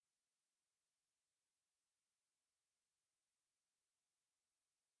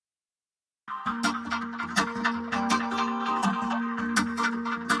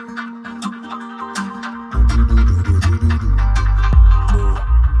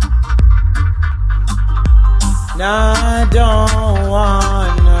Now I don't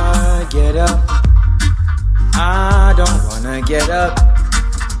wanna get up. I don't wanna get up.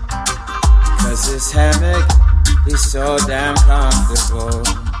 Cause this hammock is so damn comfortable.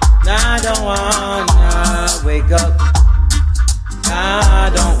 Now I don't wanna wake up.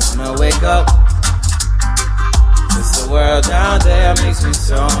 I don't wanna wake up. Cause the world out there makes me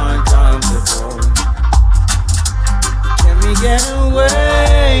so uncomfortable. Can we get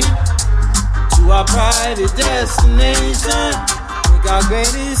away to our private destination? Make our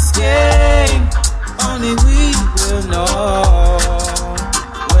great escape. Only we will know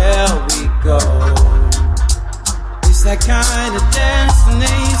where we go. It's that kind of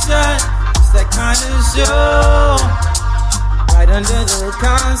destination. It's that kind of show. Right under the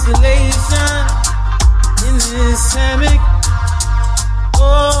constellation. In this hammock.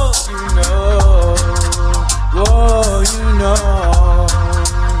 Oh, you know. Oh, you know.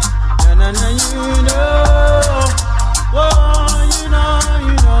 Na na, you know. Oh, you know,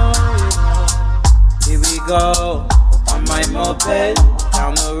 you know, you know. Here we go on my moped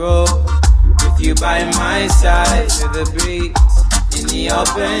down the road, with you by my side to the breeze in the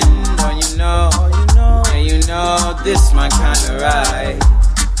open. Oh, you know, yeah, you know this my kind of ride.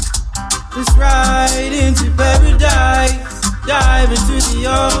 Let's ride into paradise, dive into the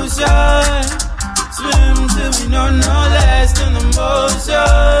ocean, swim till we know no less than the motion.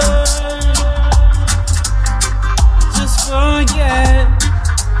 Just forget,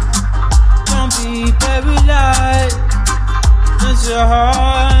 don't be paralyzed. Let your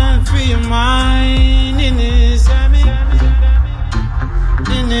heart free your mind in this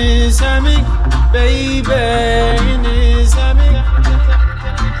hammock, baby, in this hammock,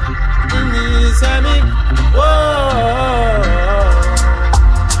 whoa,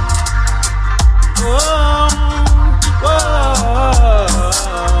 whoa, whoa,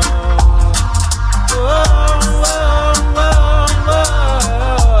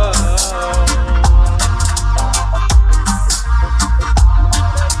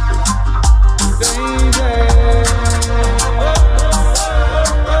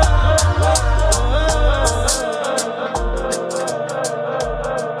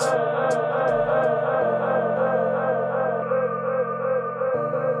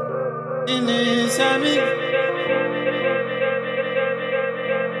 in this hammock,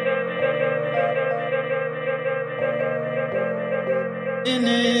 in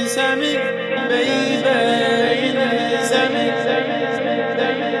this hammock, baby, in this hammock.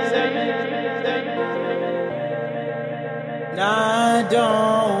 Now I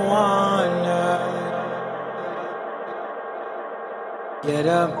don't wanna get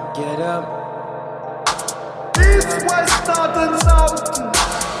up, get up. East, west, north and south.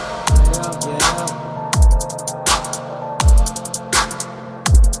 Get up.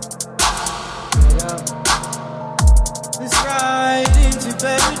 Let's ride into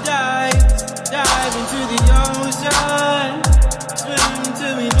paradise, dive into the ocean, swim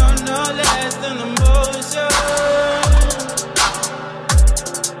till we know no less than the motion.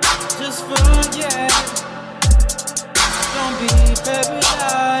 Just forget, don't be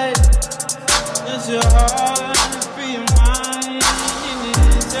paralyzed. Let your heart free your mind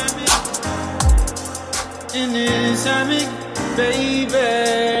in this hammock, baby,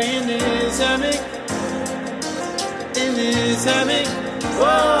 in this hammock. In this hammock,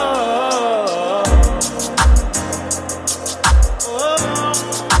 whoa, whoa,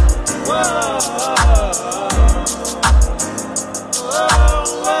 whoa, whoa,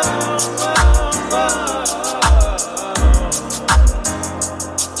 whoa, whoa.